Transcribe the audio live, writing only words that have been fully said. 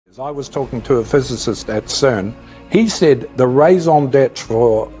As I was talking to a physicist at CERN, he said the raison d'etre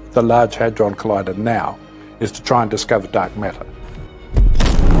for the Large Hadron Collider now is to try and discover dark matter.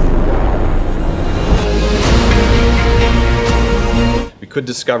 We could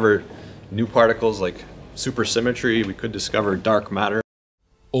discover new particles like supersymmetry, we could discover dark matter.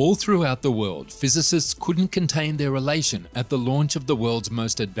 All throughout the world, physicists couldn't contain their elation at the launch of the world's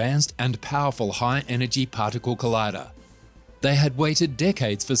most advanced and powerful high-energy particle collider. They had waited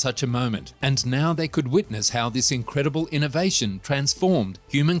decades for such a moment, and now they could witness how this incredible innovation transformed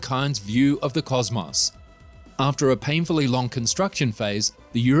humankind's view of the cosmos. After a painfully long construction phase,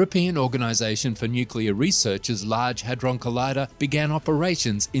 the European Organisation for Nuclear Research's Large Hadron Collider began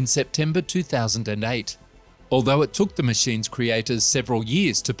operations in September 2008. Although it took the machine's creators several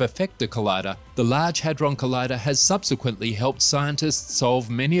years to perfect the collider, the Large Hadron Collider has subsequently helped scientists solve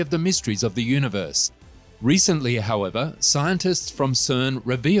many of the mysteries of the universe. Recently, however, scientists from CERN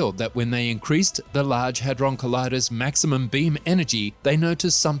revealed that when they increased the Large Hadron Collider's maximum beam energy, they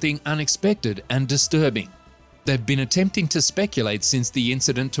noticed something unexpected and disturbing. They've been attempting to speculate since the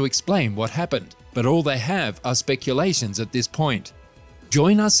incident to explain what happened, but all they have are speculations at this point.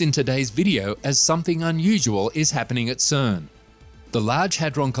 Join us in today's video as something unusual is happening at CERN. The Large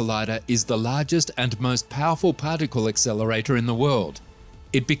Hadron Collider is the largest and most powerful particle accelerator in the world.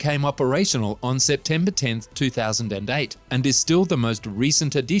 It became operational on September 10, 2008 and is still the most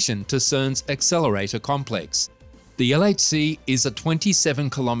recent addition to CERN's accelerator complex. The LHC is a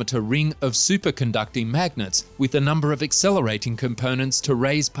 27-kilometer ring of superconducting magnets with a number of accelerating components to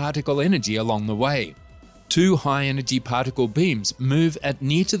raise particle energy along the way. Two high-energy particle beams move at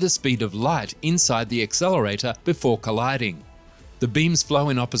near to the speed of light inside the accelerator before colliding. The beams flow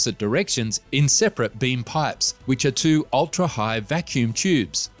in opposite directions in separate beam pipes, which are two ultra-high vacuum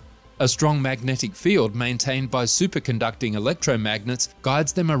tubes. A strong magnetic field maintained by superconducting electromagnets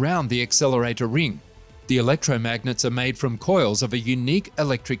guides them around the accelerator ring. The electromagnets are made from coils of a unique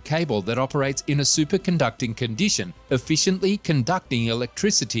electric cable that operates in a superconducting condition, efficiently conducting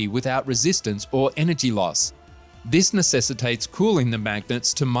electricity without resistance or energy loss. This necessitates cooling the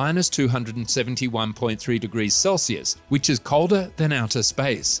magnets to minus 271.3 degrees Celsius, which is colder than outer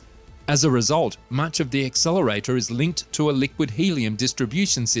space. As a result, much of the accelerator is linked to a liquid helium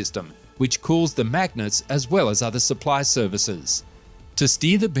distribution system, which cools the magnets as well as other supply services. To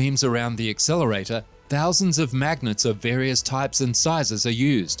steer the beams around the accelerator, thousands of magnets of various types and sizes are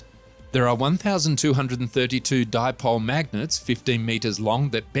used. There are 1,232 dipole magnets 15 meters long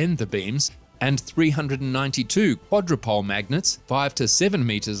that bend the beams, and 392 quadrupole magnets 5 to 7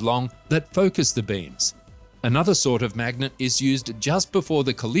 meters long that focus the beams. Another sort of magnet is used just before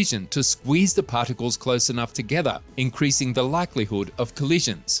the collision to squeeze the particles close enough together, increasing the likelihood of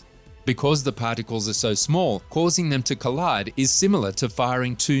collisions. Because the particles are so small, causing them to collide is similar to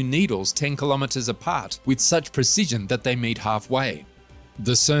firing two needles 10 kilometers apart with such precision that they meet halfway.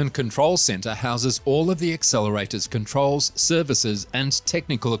 The CERN Control Center houses all of the accelerator's controls, services, and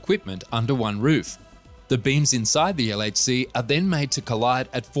technical equipment under one roof. The beams inside the LHC are then made to collide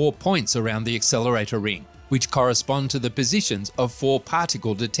at 4 points around the accelerator ring, which correspond to the positions of 4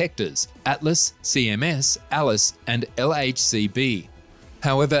 particle detectors: ATLAS, CMS, ALICE, and LHCb.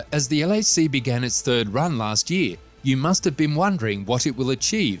 However, as the LHC began its third run last year, you must have been wondering what it will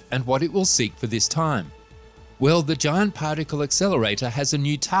achieve and what it will seek for this time. Well, the Giant Particle Accelerator has a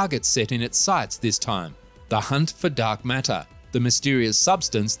new target set in its sights this time: the hunt for dark matter, the mysterious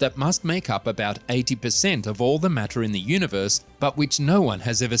substance that must make up about 80% of all the matter in the universe, but which no one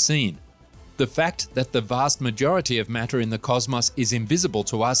has ever seen. The fact that the vast majority of matter in the cosmos is invisible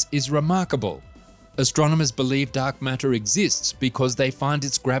to us is remarkable. Astronomers believe dark matter exists because they find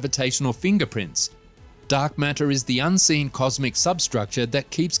its gravitational fingerprints. Dark matter is the unseen cosmic substructure that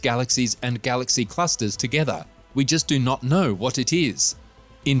keeps galaxies and galaxy clusters together. We just do not know what it is.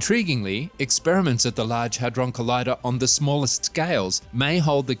 Intriguingly, experiments at the Large Hadron Collider on the smallest scales may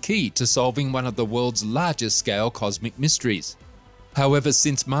hold the key to solving one of the world's largest scale cosmic mysteries. However,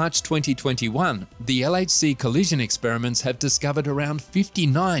 since March 2021, the LHC collision experiments have discovered around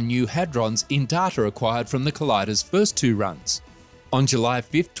 59 new hadrons in data acquired from the collider's first 2 runs. On July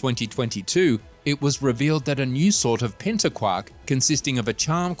 5, 2022, it was revealed that a new sort of pentaquark consisting of a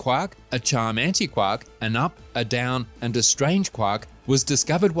charm quark, a charm antiquark, an up, a down, and a strange quark was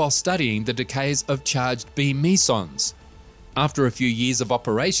discovered while studying the decays of charged beam mesons. After a few years of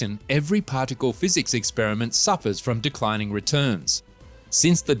operation, every particle physics experiment suffers from declining returns.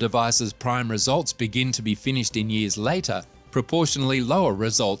 Since the device's prime results begin to be finished in years later, proportionally lower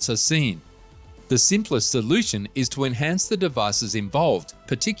results are seen. The simplest solution is to enhance the devices involved,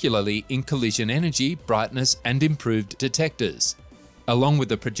 particularly in collision energy, brightness, and improved detectors. Along with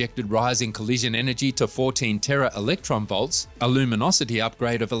the projected rise in collision energy to 14 tera electron volts, a luminosity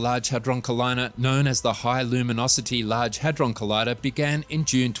upgrade of a Large Hadron Collider known as the High Luminosity Large Hadron Collider began in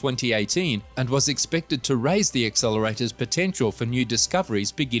June 2018 and was expected to raise the accelerator's potential for new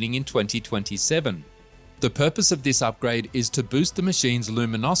discoveries beginning in 2027. The purpose of this upgrade is to boost the machine's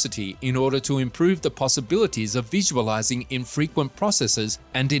luminosity in order to improve the possibilities of visualizing infrequent processes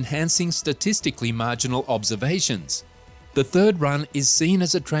and enhancing statistically marginal observations. The third run is seen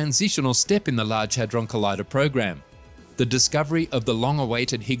as a transitional step in the Large Hadron Collider program. The discovery of the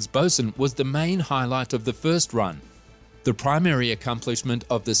long-awaited Higgs boson was the main highlight of the first run. The primary accomplishment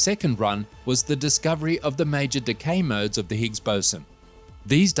of the second run was the discovery of the major decay modes of the Higgs boson.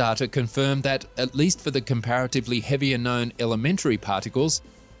 These data confirm that, at least for the comparatively heavier known elementary particles,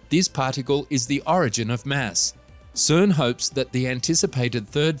 this particle is the origin of mass. CERN hopes that the anticipated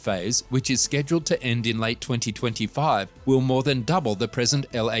third phase, which is scheduled to end in late 2025, will more than double the present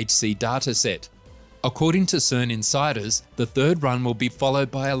LHC dataset. According to CERN insiders, the third run will be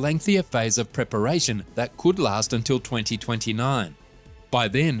followed by a lengthier phase of preparation that could last until 2029. By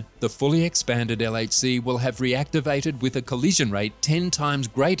then, the fully expanded LHC will have reactivated with a collision rate 10 times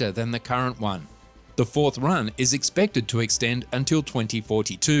greater than the current one. The fourth run is expected to extend until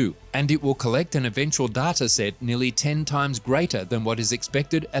 2042, and it will collect an eventual dataset nearly 10 times greater than what is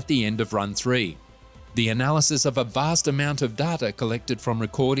expected at the end of Run 3. The analysis of a vast amount of data collected from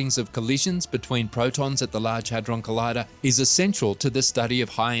recordings of collisions between protons at the Large Hadron Collider is essential to the study of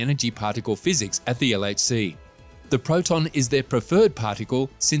high-energy particle physics at the LHC. The proton is their preferred particle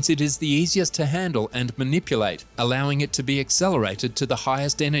since it is the easiest to handle and manipulate, allowing it to be accelerated to the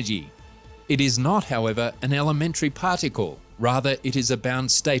highest energy. It is not, however, an elementary particle. Rather, it is a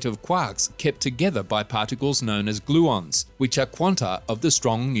bound state of quarks kept together by particles known as gluons, which are quanta of the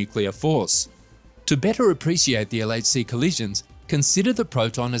strong nuclear force. To better appreciate the LHC collisions, consider the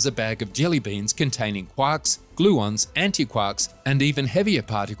proton as a bag of jelly beans containing quarks, gluons, antiquarks, and even heavier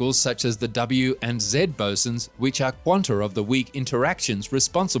particles such as the W and Z bosons, which are quanta of the weak interactions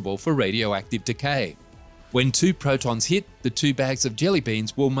responsible for radioactive decay. When two protons hit, the two bags of jelly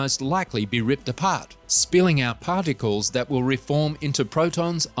beans will most likely be ripped apart, spilling out particles that will reform into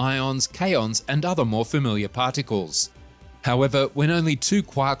protons, ions, kaons, and other more familiar particles. However, when only two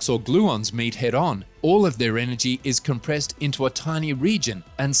quarks or gluons meet head-on, all of their energy is compressed into a tiny region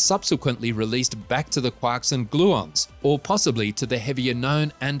and subsequently released back to the quarks and gluons, or possibly to the heavier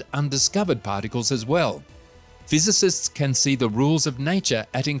known and undiscovered particles as well. Physicists can see the rules of nature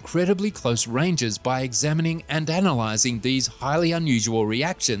at incredibly close ranges by examining and analyzing these highly unusual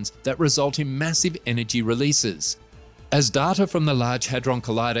reactions that result in massive energy releases. As data from the Large Hadron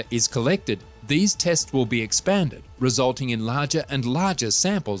Collider is collected, these tests will be expanded, resulting in larger and larger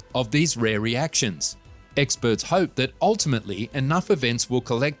samples of these rare reactions. Experts hope that ultimately enough events will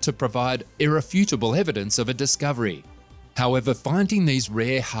collect to provide irrefutable evidence of a discovery. However, finding these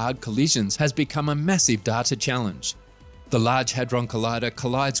rare hard collisions has become a massive data challenge. The Large Hadron Collider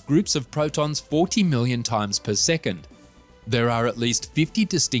collides groups of protons 40 million times per second. There are at least 50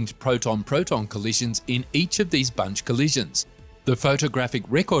 distinct proton-proton collisions in each of these bunch collisions. The photographic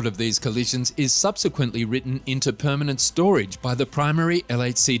record of these collisions is subsequently written into permanent storage by the primary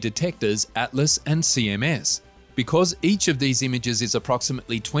LHC detectors ATLAS and CMS. Because each of these images is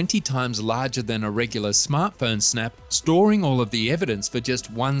approximately 20 times larger than a regular smartphone snap, storing all of the evidence for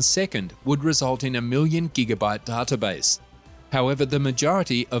just 1 second would result in a 1 million gigabyte database. However, the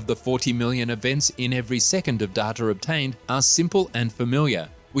majority of the 40 million events in every second of data obtained are simple and familiar,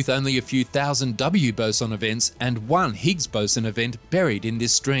 with only a few thousand W boson events and one Higgs boson event buried in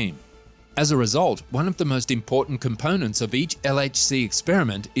this stream. As a result, one of the most important components of each LHC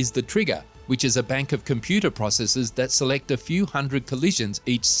experiment is the trigger, which is a bank of computer processes that select a few hundred collisions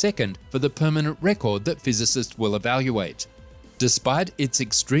each second for the permanent record that physicists will evaluate. Despite its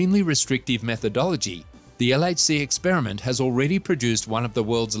extremely restrictive methodology, the LHC experiment has already produced one of the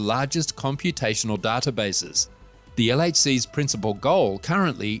world's largest computational databases. The LHC's principal goal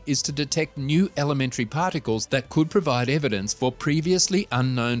currently is to detect new elementary particles that could provide evidence for previously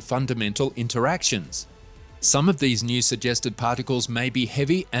unknown fundamental interactions. Some of these new suggested particles may be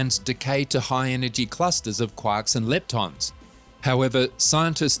heavy and decay to high-energy clusters of quarks and leptons. However,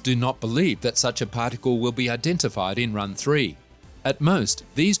 scientists do not believe that such a particle will be identified in Run 3. At most,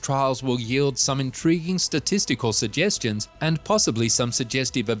 these trials will yield some intriguing statistical suggestions and possibly some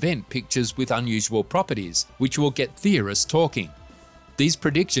suggestive event pictures with unusual properties, which will get theorists talking. These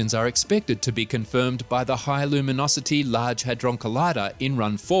predictions are expected to be confirmed by the High Luminosity Large Hadron Collider in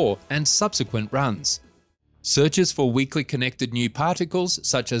Run 4 and subsequent runs. Searches for weakly connected new particles,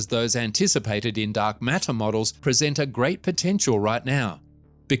 such as those anticipated in dark matter models, present a great potential right now.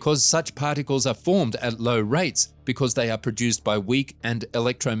 Because such particles are formed at low rates, because they are produced by weak and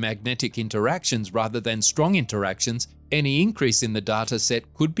electromagnetic interactions rather than strong interactions, any increase in the data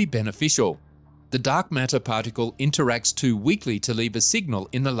set could be beneficial. The dark matter particle interacts too weakly to leave a signal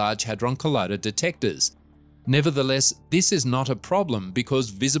in the Large Hadron Collider detectors. Nevertheless, this is not a problem because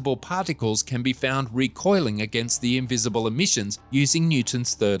visible particles can be found recoiling against the invisible emissions using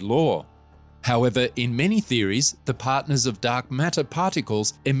Newton's third law. However, in many theories, the partners of dark matter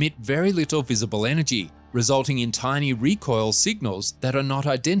particles emit very little visible energy, resulting in tiny recoil signals that are not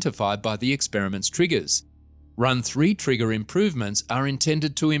identified by the experiment's triggers. Run 3 trigger improvements are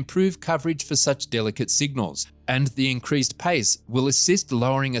intended to improve coverage for such delicate signals, and the increased pace will assist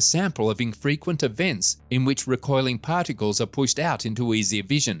lowering a sample of infrequent events in which recoiling particles are pushed out into easier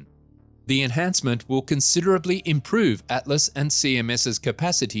vision. The enhancement will considerably improve ATLAS and CMS's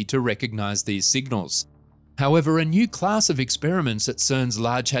capacity to recognize these signals. However, a new class of experiments at CERN's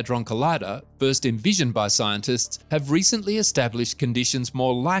Large Hadron Collider, first envisioned by scientists, have recently established conditions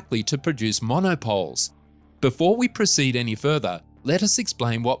more likely to produce monopoles. Before we proceed any further, let us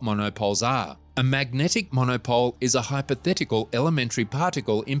explain what monopoles are. A magnetic monopole is a hypothetical elementary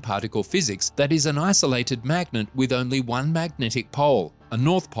particle in particle physics that is an isolated magnet with only one magnetic pole, a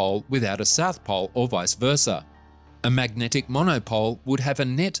north pole without a south pole or vice versa. A magnetic monopole would have a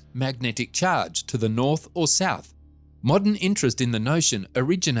net magnetic charge to the north or south. Modern interest in the notion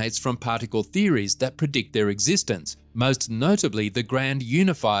originates from particle theories that predict their existence, most notably the grand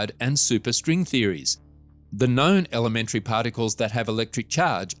unified and superstring theories. The known elementary particles that have electric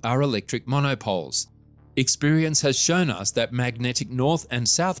charge are electric monopoles. Experience has shown us that magnetic north and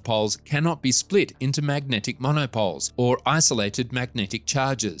south poles cannot be split into magnetic monopoles or isolated magnetic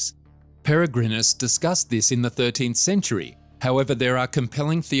charges. Peregrinus discussed this in the 13th century. However, there are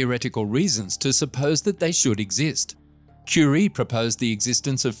compelling theoretical reasons to suppose that they should exist. Curie proposed the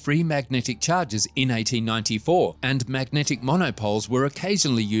existence of free magnetic charges in 1894, and magnetic monopoles were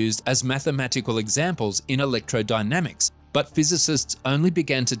occasionally used as mathematical examples in electrodynamics, but physicists only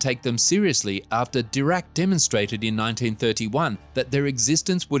began to take them seriously after Dirac demonstrated in 1931 that their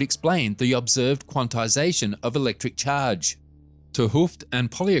existence would explain the observed quantization of electric charge. 't Hooft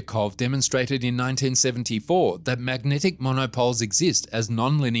and Polyakov demonstrated in 1974 that magnetic monopoles exist as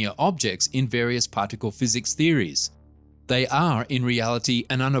nonlinear objects in various particle physics theories. They are, in reality,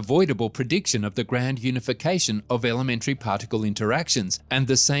 an unavoidable prediction of the grand unification of elementary particle interactions, and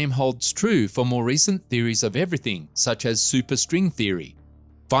the same holds true for more recent theories of everything, such as superstring theory.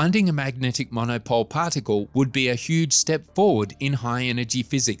 Finding a magnetic monopole particle would be a huge step forward in high-energy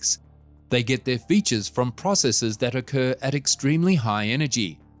physics. They get their features from processes that occur at extremely high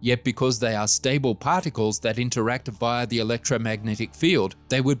energy, yet because they are stable particles that interact via the electromagnetic field,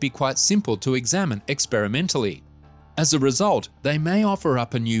 they would be quite simple to examine experimentally. As a result, they may offer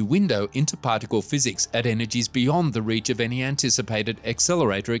up a new window into particle physics at energies beyond the reach of any anticipated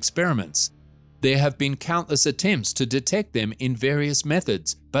accelerator experiments. There have been countless attempts to detect them in various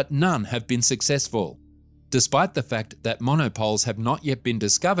methods, but none have been successful. Despite the fact that monopoles have not yet been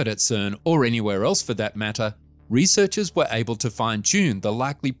discovered at CERN or anywhere else for that matter, researchers were able to fine-tune the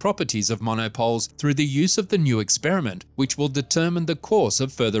likely properties of monopoles through the use of the new experiment, which will determine the course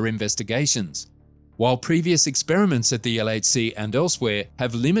of further investigations. While previous experiments at the LHC and elsewhere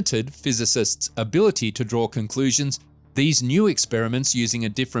have limited physicists' ability to draw conclusions, these new experiments using a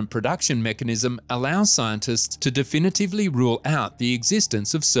different production mechanism allow scientists to definitively rule out the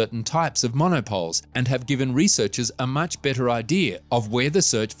existence of certain types of monopoles and have given researchers a much better idea of where the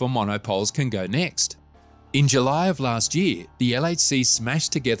search for monopoles can go next. In July of last year, the LHC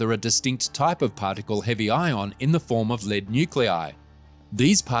smashed together a distinct type of particle heavy ion in the form of lead nuclei.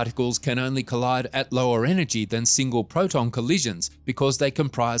 These particles can only collide at lower energy than single proton collisions because they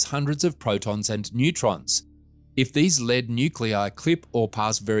comprise hundreds of protons and neutrons. If these lead nuclei clip or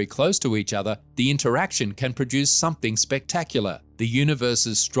pass very close to each other, the interaction can produce something spectacular, the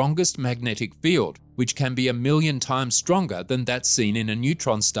universe's strongest magnetic field, which can be 1,000,000 times stronger than that seen in a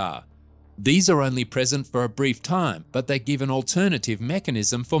neutron star. These are only present for a brief time, but they give an alternative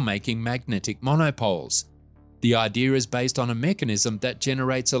mechanism for making magnetic monopoles. The idea is based on a mechanism that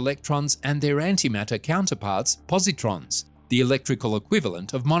generates electrons and their antimatter counterparts, positrons, the electrical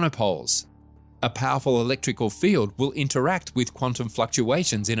equivalent of monopoles. A powerful electrical field will interact with quantum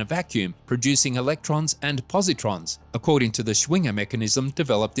fluctuations in a vacuum, producing electrons and positrons, according to the Schwinger mechanism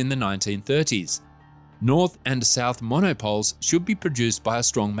developed in the 1930s. North and south monopoles should be produced by a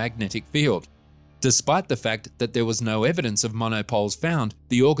strong magnetic field. Despite the fact that there was no evidence of monopoles found,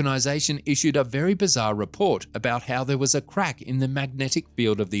 the organization issued a very bizarre report about how there was a crack in the magnetic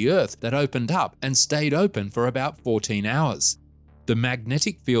field of the Earth that opened up and stayed open for about 14 hours. The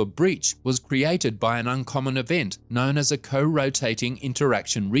magnetic field breach was created by an uncommon event known as a co-rotating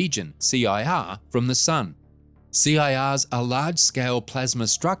interaction region, CIR, from the Sun. CIRs are large-scale plasma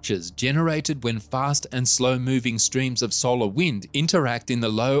structures generated when fast and slow-moving streams of solar wind interact in the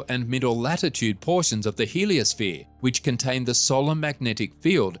low and middle latitude portions of the heliosphere, which contain the solar magnetic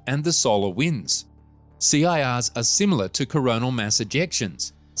field and the solar winds. CIRs are similar to coronal mass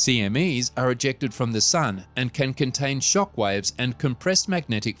ejections. CMEs are ejected from the Sun and can contain shock waves and compressed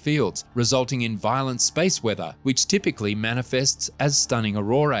magnetic fields, resulting in violent space weather, which typically manifests as stunning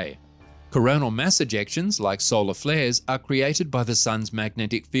aurorae. Coronal mass ejections, like solar flares, are created by the Sun's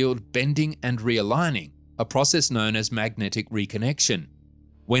magnetic field bending and realigning, a process known as magnetic reconnection.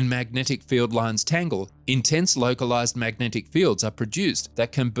 When magnetic field lines tangle, intense localized magnetic fields are produced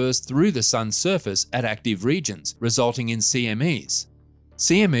that can burst through the Sun's surface at active regions, resulting in CMEs.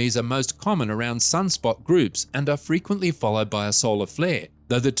 CMEs are most common around sunspot groups and are frequently followed by a solar flare,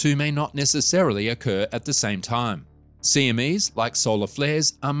 though the two may not necessarily occur at the same time. CMEs, like solar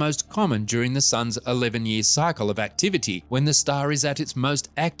flares, are most common during the Sun's 11-year cycle of activity when the star is at its most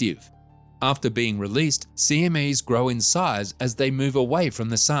active. After being released, CMEs grow in size as they move away from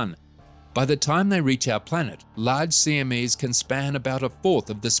the Sun. By the time they reach our planet, large CMEs can span about a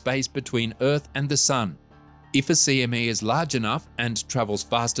fourth of the space between Earth and the Sun. If a CME is large enough and travels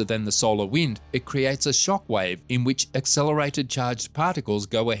faster than the solar wind, it creates a shock wave in which accelerated charged particles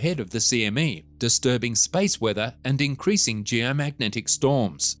go ahead of the CME, disturbing space weather and increasing geomagnetic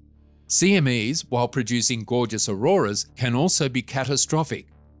storms. CMEs, while producing gorgeous auroras, can also be catastrophic.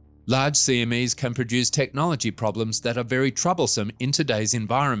 Large CMEs can produce technology problems that are very troublesome in today's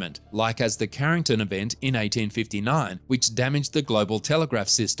environment, like as the Carrington event in 1859, which damaged the global telegraph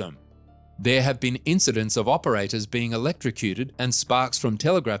system. There have been incidents of operators being electrocuted and sparks from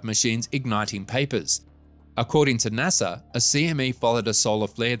telegraph machines igniting papers. According to NASA, a CME followed a solar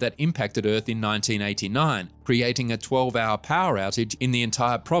flare that impacted Earth in 1989, creating a 12-hour power outage in the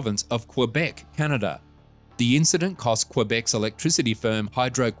entire province of Quebec, Canada. The incident cost Quebec's electricity firm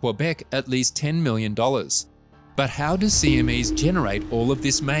Hydro-Quebec at least $10 million. But how do CMEs generate all of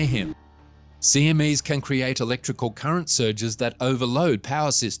this mayhem? CMEs can create electrical current surges that overload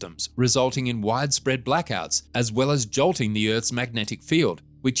power systems, resulting in widespread blackouts, as well as jolting the Earth's magnetic field,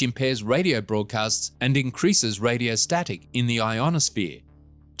 which impairs radio broadcasts and increases radio static in the ionosphere.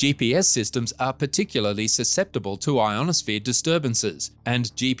 GPS systems are particularly susceptible to ionosphere disturbances,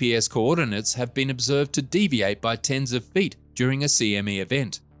 and GPS coordinates have been observed to deviate by tens of feet during a CME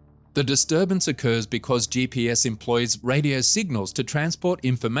event. The disturbance occurs because GPS employs radio signals to transport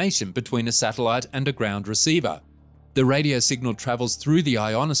information between a satellite and a ground receiver. The radio signal travels through the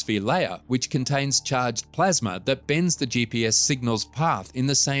ionosphere layer, which contains charged plasma that bends the GPS signal's path in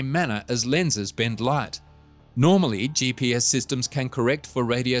the same manner as lenses bend light. Normally, GPS systems can correct for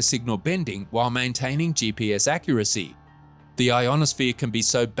radio signal bending while maintaining GPS accuracy. The ionosphere can be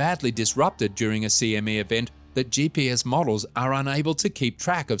so badly disrupted during a CME event that GPS models are unable to keep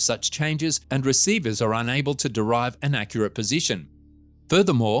track of such changes and receivers are unable to derive an accurate position.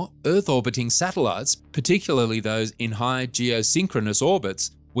 Furthermore, Earth-orbiting satellites, particularly those in high geosynchronous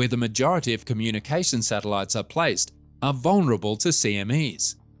orbits, where the majority of communication satellites are placed, are vulnerable to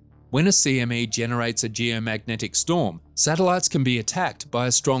CMEs. When a CME generates a geomagnetic storm, satellites can be attacked by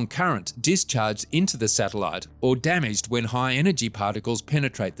a strong current discharged into the satellite or damaged when high-energy particles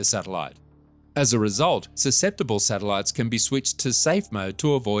penetrate the satellite. As a result, susceptible satellites can be switched to safe mode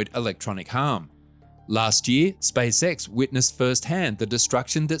to avoid electronic harm. Last year, SpaceX witnessed firsthand the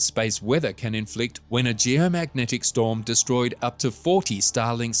destruction that space weather can inflict when a geomagnetic storm destroyed up to 40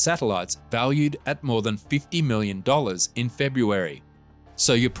 Starlink satellites valued at more than $50 million in February.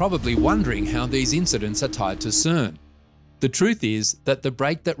 So you're probably wondering how these incidents are tied to CERN. The truth is that the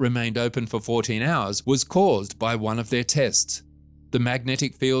break that remained open for 14 hours was caused by one of their tests. The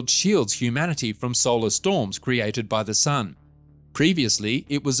magnetic field shields humanity from solar storms created by the Sun. Previously,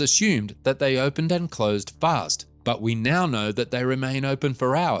 it was assumed that they opened and closed fast, but we now know that they remain open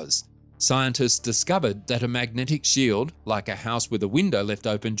for hours. Scientists discovered that a magnetic shield, like a house with a window left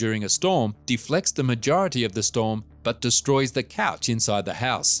open during a storm, deflects the majority of the storm but destroys the couch inside the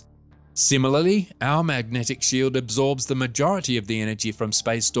house. Similarly, our magnetic shield absorbs the majority of the energy from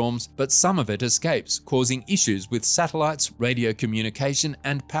space storms, but some of it escapes, causing issues with satellites, radio communication,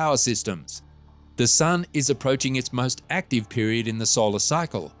 and power systems. The Sun is approaching its most active period in the solar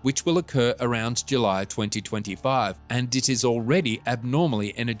cycle, which will occur around July 2025, and it is already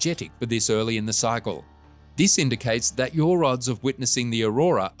abnormally energetic for this early in the cycle. This indicates that your odds of witnessing the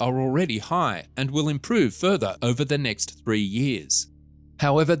aurora are already high and will improve further over the next 3 years.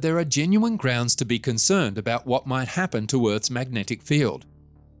 However, there are genuine grounds to be concerned about what might happen to Earth's magnetic field.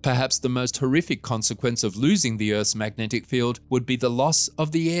 Perhaps the most horrific consequence of losing the Earth's magnetic field would be the loss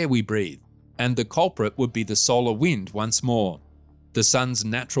of the air we breathe, and the culprit would be the solar wind once more. The Sun's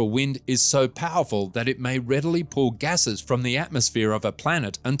natural wind is so powerful that it may readily pull gases from the atmosphere of a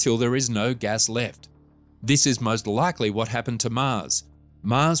planet until there is no gas left. This is most likely what happened to Mars.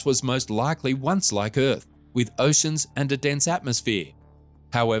 Mars was most likely once like Earth, with oceans and a dense atmosphere.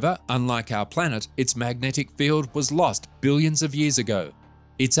 However, unlike our planet, its magnetic field was lost billions of years ago.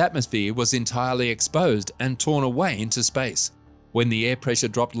 Its atmosphere was entirely exposed and torn away into space. When the air pressure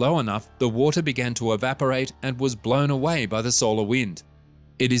dropped low enough, the water began to evaporate and was blown away by the solar wind.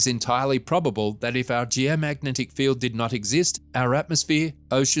 It is entirely probable that if our geomagnetic field did not exist, our atmosphere,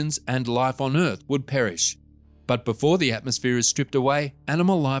 oceans, and life on Earth would perish. But before the atmosphere is stripped away,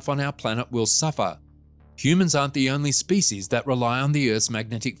 animal life on our planet will suffer. Humans aren't the only species that rely on the Earth's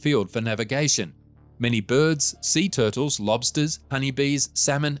magnetic field for navigation. Many birds, sea turtles, lobsters, honeybees,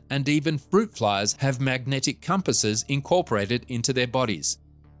 salmon, and even fruit flies have magnetic compasses incorporated into their bodies.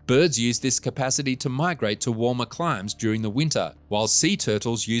 Birds use this capacity to migrate to warmer climes during the winter, while sea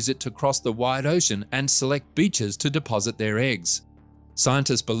turtles use it to cross the wide ocean and select beaches to deposit their eggs.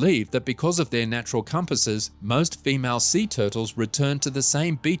 Scientists believe that because of their natural compasses, most female sea turtles return to the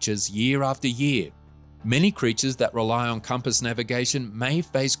same beaches year after year. Many creatures that rely on compass navigation may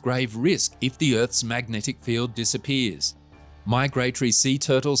face grave risk if the Earth's magnetic field disappears. Migratory sea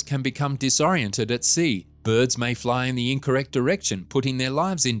turtles can become disoriented at sea. Birds may fly in the incorrect direction, putting their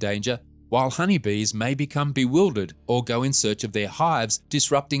lives in danger, while honeybees may become bewildered or go in search of their hives,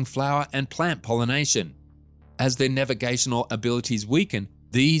 disrupting flower and plant pollination. As their navigational abilities weaken,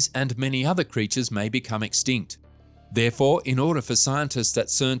 these and many other creatures may become extinct. Therefore, in order for scientists at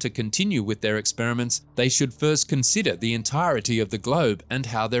CERN to continue with their experiments, they should first consider the entirety of the globe and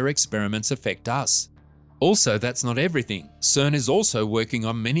how their experiments affect us. Also, that's not everything. CERN is also working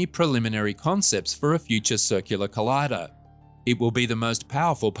on many preliminary concepts for a future circular collider. It will be the most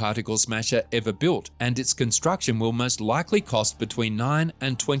powerful particle smasher ever built, and its construction will most likely cost between 9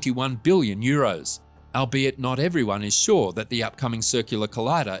 and 21 billion euros. Albeit not everyone is sure that the upcoming circular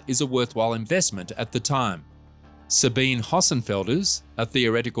collider is a worthwhile investment at the time. Sabine Hossenfelders, a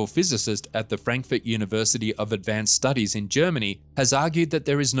theoretical physicist at the Frankfurt University of Advanced Studies in Germany, has argued that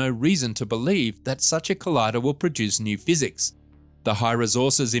there is no reason to believe that such a collider will produce new physics. The high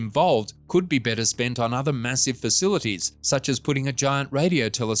resources involved could be better spent on other massive facilities, such as putting a giant radio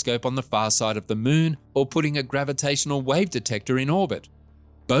telescope on the far side of the Moon or putting a gravitational wave detector in orbit.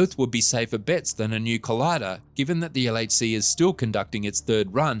 Both would be safer bets than a new collider, given that the LHC is still conducting its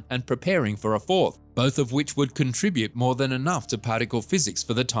third run and preparing for a fourth, both of which would contribute more than enough to particle physics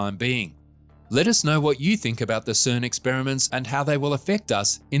for the time being. Let us know what you think about the CERN experiments and how they will affect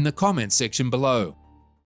us in the comments section below.